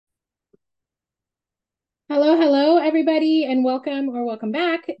everybody, and welcome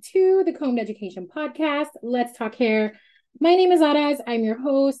back to the Combed Education Podcast. Let's talk hair. My name is Araz. I'm your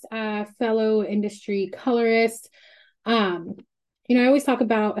host, fellow industry colorist. I always talk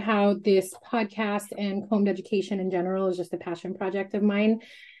about how this podcast and Combed Education in general is just a passion project of mine.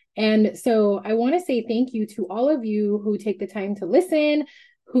 And so I want to say thank you to all of you who take the time to listen,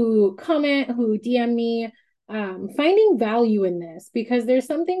 who comment, who DM me, finding value in this, because there's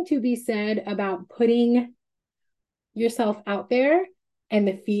something to be said about putting yourself out there and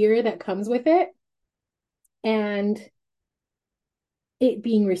the fear that comes with it and it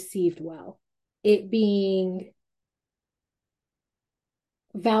being received well, it being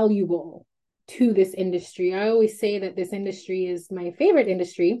valuable to this industry. I always say that this industry is my favorite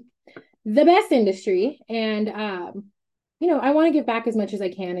industry, the best industry. And, I want to give back as much as I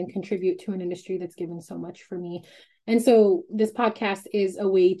can and contribute to an industry that's given so much for me. And so this podcast is a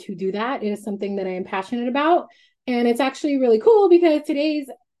way to do that. It is something that I am passionate about. And it's actually really cool because today's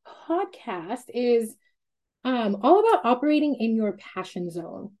podcast is all about operating in your passion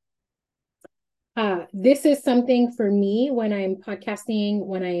zone. This is something for me when I'm podcasting,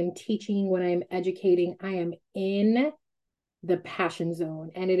 when I am teaching, when I'm educating, I am in the passion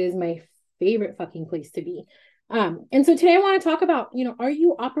zone, and it is my favorite fucking place to be. And so today I want to talk about, are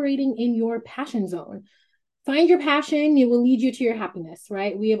you operating in your passion zone? Find your passion, it will lead you to your happiness,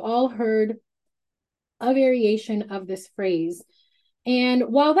 right? We have all heard a variation of this phrase. And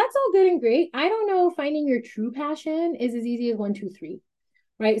while that's all good and great, I don't know if finding your true passion is as easy as 1, 2, 3,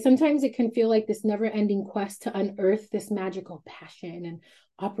 right? Sometimes it can feel like this never-ending quest to unearth this magical passion and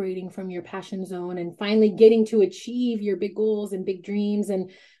operating from your passion zone and finally getting to achieve your big goals and big dreams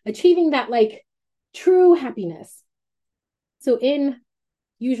and achieving that like true happiness. So in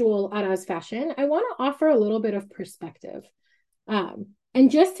usual Araz fashion, I want to offer a little bit of perspective. And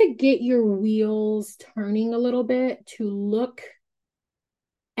just to get your wheels turning a little bit, to look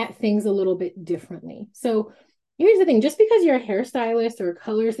at things a little bit differently. So here's the thing, just because you're a hairstylist or a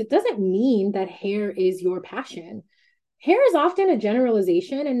colorist, it doesn't mean that hair is your passion. Hair is often a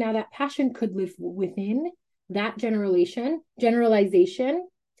generalization, and now that passion could live within that generalization.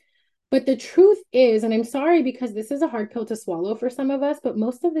 But the truth is, and I'm sorry because this is a hard pill to swallow for some of us, but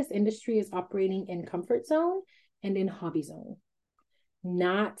most of this industry is operating in comfort zone and in hobby zone,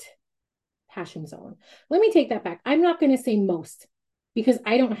 not passion zone. Let me take that back. I'm not going to say most because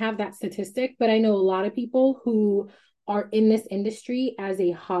I don't have that statistic, but I know a lot of people who are in this industry as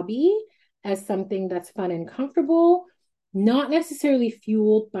a hobby, as something that's fun and comfortable, not necessarily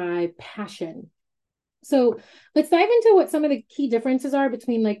fueled by passion. So let's dive into what some of the key differences are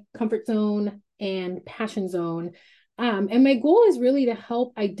between like comfort zone and passion zone. And my goal is really to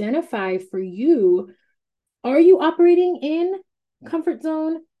help identify for you, are you operating in comfort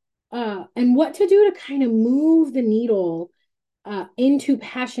zone? And what to do to kind of move the needle into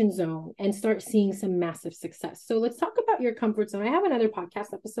passion zone and start seeing some massive success. So let's talk about your comfort zone. I have another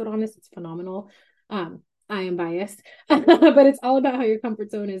podcast episode on this. It's phenomenal. I am biased, but it's all about how your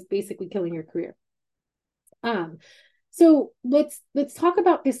comfort zone is basically killing your career. So let's talk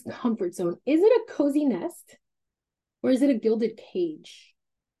about this comfort zone. Is it a cozy nest or is it a gilded cage?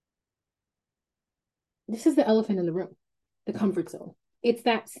 This is the elephant in the room, the comfort zone. It's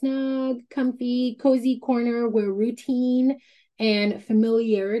that snug, comfy, cozy corner where routine and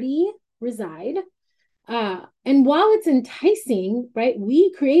familiarity reside. And while it's enticing, right,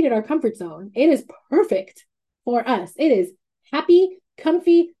 we created our comfort zone. It is perfect for us. It is happy,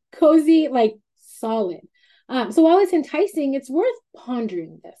 comfy, cozy, like solid. So while it's enticing, it's worth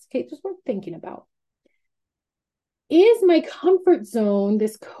pondering this. Okay, it's just worth thinking about. Is my comfort zone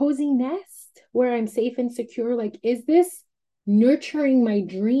this cozy nest where I'm safe and secure? Like, is this nurturing my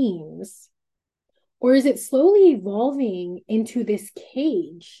dreams? Or is it slowly evolving into this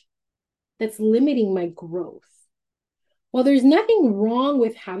cage that's limiting my growth? Well, there's nothing wrong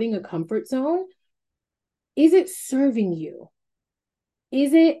with having a comfort zone. Is it serving you?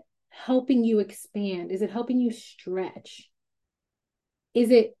 Is it helping you expand? Is it helping you stretch?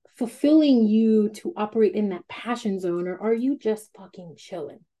 Is it fulfilling you to operate in that passion zone, or are you just fucking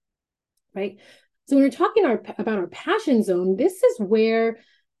chilling? Right? So when we're talking about our passion zone, this is where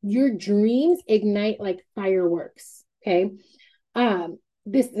your dreams ignite like fireworks. Okay.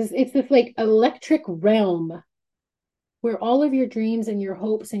 It's this like electric realm where all of your dreams and your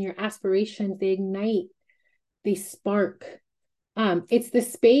hopes and your aspirations, they ignite, they spark. It's the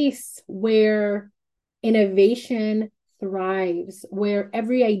space where innovation thrives, where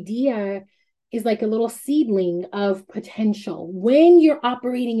every idea is like a little seedling of potential when you're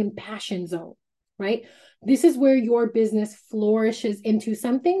operating in passion zone, right? This is where your business flourishes into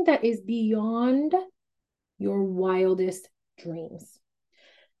something that is beyond your wildest dreams.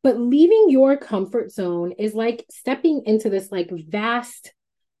 But leaving your comfort zone is like stepping into this like vast,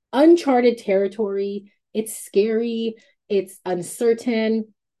 uncharted territory. It's scary, it's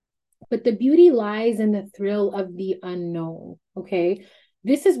uncertain, but the beauty lies in the thrill of the unknown. Okay.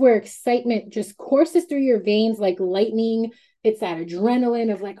 This is where excitement just courses through your veins like lightning. It's that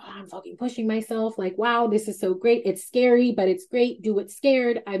adrenaline of like, oh, I'm fucking pushing myself. Like, wow, this is so great. It's scary, but it's great. Do it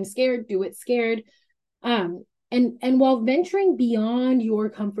scared. I'm scared. Do it scared. And while venturing beyond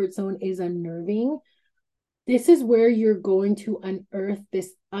your comfort zone is unnerving, this is where you're going to unearth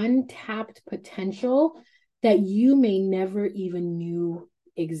this untapped potential that you may never even knew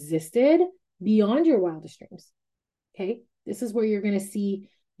existed beyond your wildest dreams. Okay. This is where you're going to see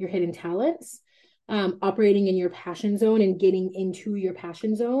your hidden talents, operating in your passion zone and getting into your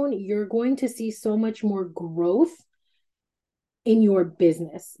passion zone. You're going to see so much more growth in your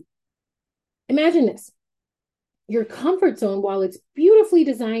business. Imagine this. Your comfort zone, while it's beautifully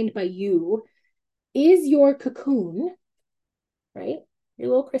designed by you, is your cocoon, right? Your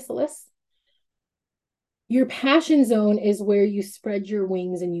little chrysalis. Your passion zone is where you spread your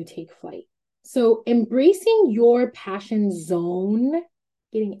wings and you take flight. So embracing your passion zone,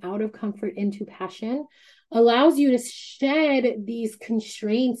 getting out of comfort into passion, allows you to shed these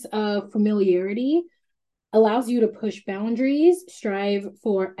constraints of familiarity, allows you to push boundaries, strive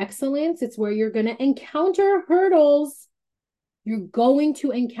for excellence. It's where you're going to encounter hurdles. You're going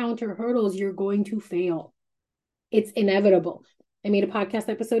to encounter hurdles. You're going to fail. It's inevitable. I made a podcast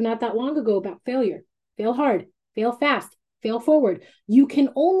episode not that long ago about failure. Fail hard, fail fast, fail forward. You can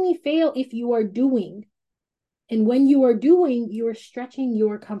only fail if you are doing. And when you are doing, you are stretching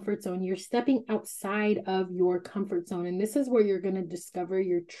your comfort zone. You're stepping outside of your comfort zone. And this is where you're going to discover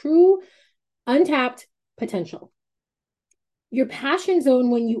your true untapped potential. Your passion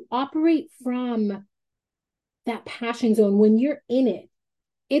zone, when you operate from that passion zone, when you're in it,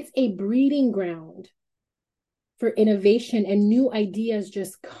 it's a breeding ground for innovation, and new ideas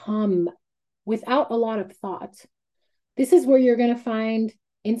just come without a lot of thought. This is where you're going to find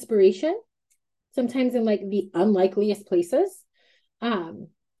inspiration, sometimes in like the unlikeliest places. And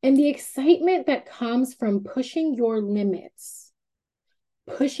the excitement that comes from pushing your limits,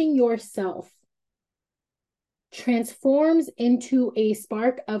 pushing yourself, transforms into a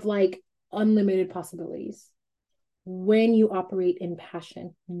spark of like unlimited possibilities when you operate in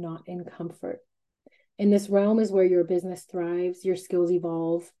passion, not in comfort. And this realm is where your business thrives, your skills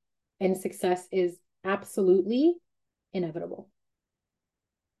evolve, and success is absolutely inevitable.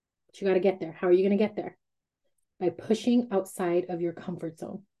 But you got to get there. How are you going to get there? By pushing outside of your comfort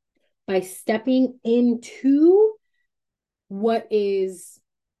zone, by stepping into what is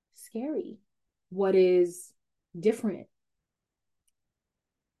scary, what is different.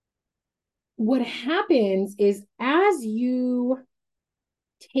 What happens is as you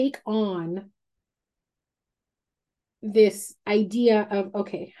take on this idea of,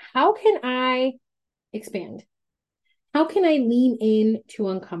 okay, how can I expand? How can I lean in to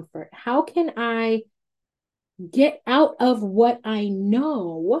uncomfort? How can I get out of what I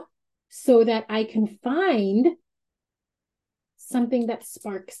know so that I can find something that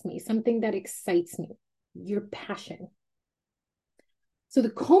sparks me, something that excites me, your passion. So the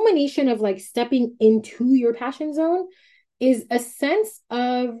culmination of like stepping into your passion zone is a sense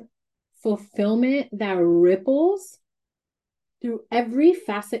of fulfillment that ripples through every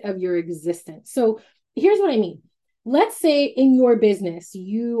facet of your existence. So here's what I mean. Let's say in your business,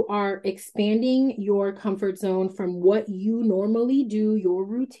 you are expanding your comfort zone from what you normally do, your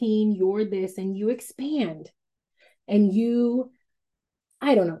routine, your this, and you expand. And you,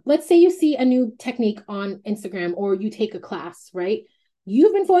 I don't know, let's say you see a new technique on Instagram or you take a class, right?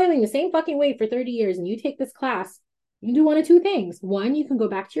 You've been foiling the same fucking weight for 30 years and you take this class, you can do one of two things. One, you can go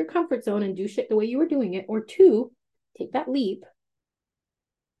back to your comfort zone and do shit the way you were doing it. Or two, take that leap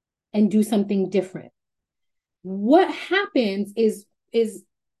and do something different. What happens is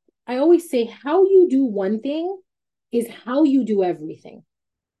I always say how you do one thing is how you do everything.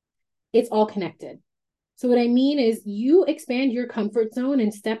 It's all connected. So what I mean is you expand your comfort zone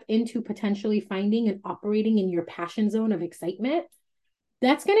and step into potentially finding and operating in your passion zone of excitement.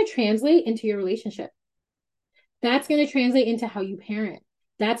 That's going to translate into your relationship. That's going to translate into how you parent.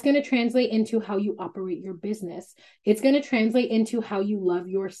 That's going to translate into how you operate your business. It's going to translate into how you love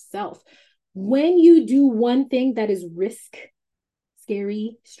yourself. When you do one thing that is risk,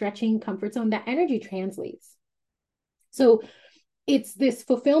 scary, stretching, comfort zone, that energy translates. So it's this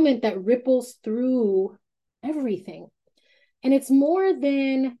fulfillment that ripples through everything. And it's more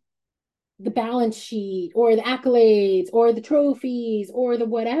than the balance sheet or the accolades or the trophies or the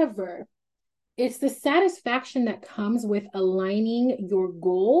whatever. It's the satisfaction that comes with aligning your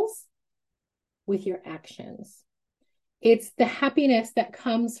goals with your actions. It's the happiness that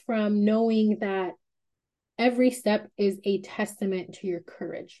comes from knowing that every step is a testament to your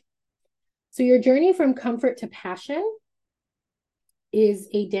courage. So your journey from comfort to passion is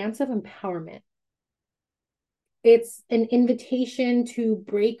a dance of empowerment. It's an invitation to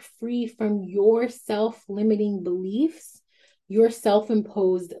break free from your self-limiting beliefs, your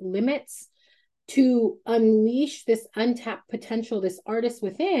self-imposed limits, to unleash this untapped potential, this artist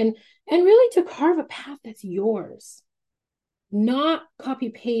within, and really to carve a path that's yours, not copy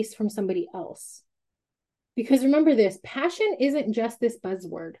paste from somebody else. Because remember this, passion isn't just this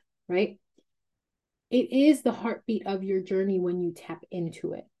buzzword, right? It is the heartbeat of your journey when you tap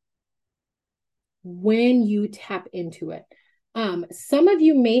into it. When you tap into it. Some of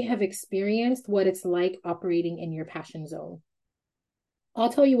you may have experienced what it's like operating in your passion zone.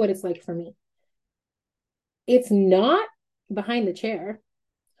 I'll tell you what it's like for me. It's not behind the chair.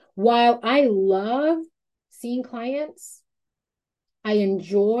 While I love seeing clients, I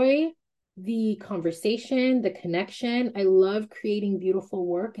enjoy the conversation, the connection. I love creating beautiful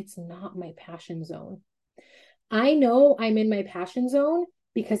work. It's not my passion zone. I know I'm in my passion zone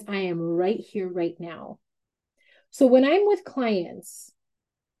because I am right here, right now. So when I'm with clients,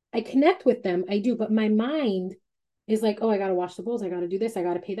 I connect with them, I do, but my mind is like, oh, I got to watch the bulls. I got to do this. I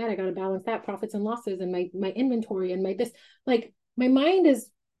got to pay that. I got to balance that, profits and losses, and my inventory and my this. Like my mind is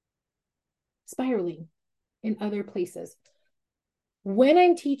spiraling in other places. When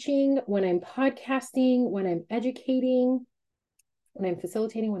I'm teaching, when I'm podcasting, when I'm educating, when I'm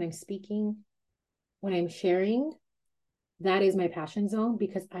facilitating, when I'm speaking, when I'm sharing, that is my passion zone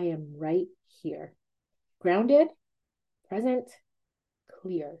because I am right here, grounded, present,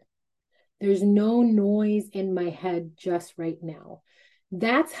 clear. There's no noise in my head just right now.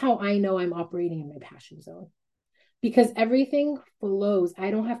 That's how I know I'm operating in my passion zone because everything flows. I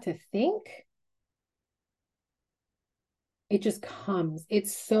don't have to think. It just comes.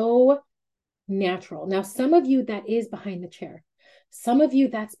 It's so natural. Now, some of you, that is behind the chair. Some of you,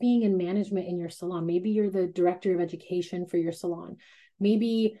 that's being in management in your salon. Maybe you're the director of education for your salon.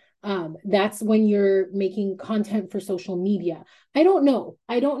 Maybe that's when you're making content for social media. I don't know.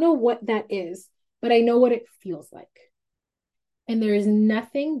 I don't know what that is, but I know what it feels like. And there is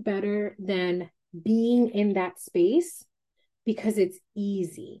nothing better than being in that space because it's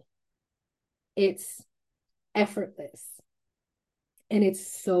easy. It's effortless. And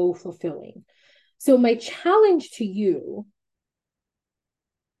it's so fulfilling. So my challenge to you,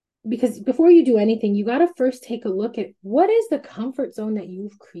 because before you do anything, you got to first take a look at what is the comfort zone that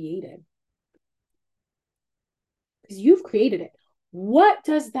you've created? Because you've created it. What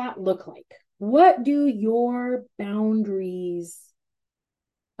does that look like? What do your boundaries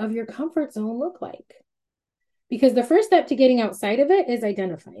of your comfort zone look like? Because the first step to getting outside of it is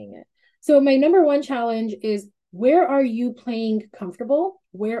identifying it. So my number one challenge is, where are you playing comfortable?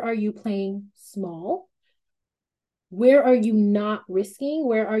 Where are you playing small? Where are you not risking?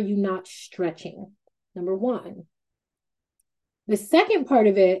 Where are you not stretching? Number one. The second part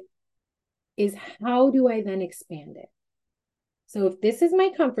of it is, how do I then expand it? So if this is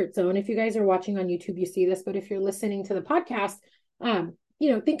my comfort zone, if you guys are watching on YouTube, you see this, but if you're listening to the podcast,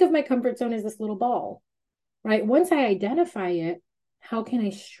 think of my comfort zone as this little ball, right? Once I identify it, how can I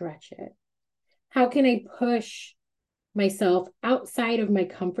stretch it? How can I push myself outside of my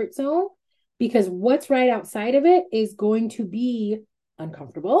comfort zone? Because what's right outside of it is going to be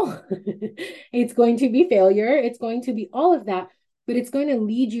uncomfortable. It's going to be failure. It's going to be all of that, but it's going to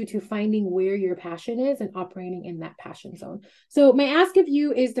lead you to finding where your passion is and operating in that passion zone. So my ask of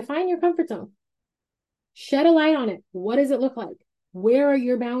you is, define your comfort zone. Shed a light on it. What does it look like? Where are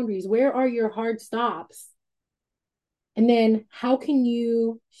your boundaries? Where are your hard stops? And then how can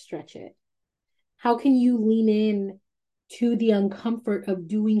you stretch it? How can you lean in to the uncomfort of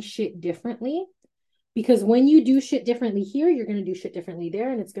doing shit differently? Because when you do shit differently here, you're going to do shit differently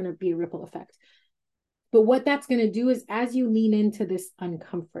there, and it's going to be a ripple effect. But what that's going to do is, as you lean into this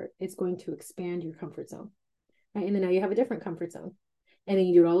uncomfort, it's going to expand your comfort zone, right? And then now you have a different comfort zone, and then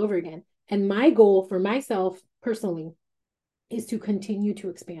you do it all over again. And my goal for myself personally is to continue to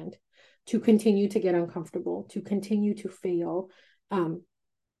expand, to continue to get uncomfortable, to continue to fail,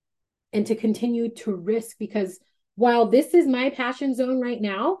 and to continue to risk. Because while this is my passion zone right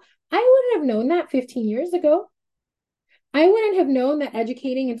now, I wouldn't have known that 15 years ago. I wouldn't have known that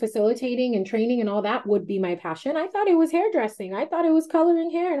educating and facilitating and training and all that would be my passion. I thought it was hairdressing. I thought it was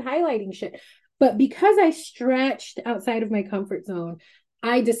coloring hair and highlighting shit. But because I stretched outside of my comfort zone,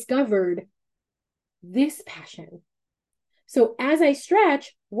 I discovered this passion. So as I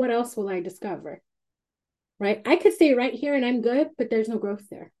stretch, what else will I discover? Right? I could stay right here and I'm good, but there's no growth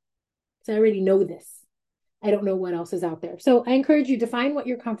there. So I already know this. I don't know what else is out there. So I encourage you to find what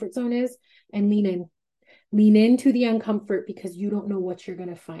your comfort zone is and lean in. Lean into the uncomfort because you don't know what you're going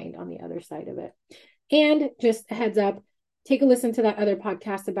to find on the other side of it. And just a heads up, take a listen to that other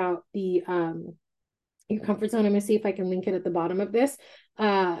podcast about the your comfort zone. I'm going to see if I can link it at the bottom of this.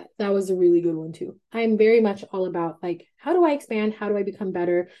 That was a really good one too. I'm very much all about like, how do I expand? How do I become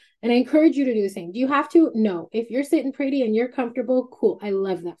better? And I encourage you to do the same. Do you have to? No. If you're sitting pretty and you're comfortable, cool. I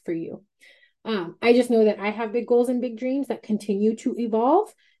love that for you. I just know that I have big goals and big dreams that continue to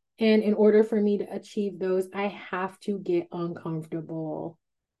evolve. And in order for me to achieve those, I have to get uncomfortable.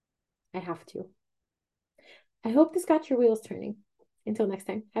 I have to. I hope this got your wheels turning. Until next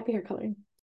time, happy hair coloring.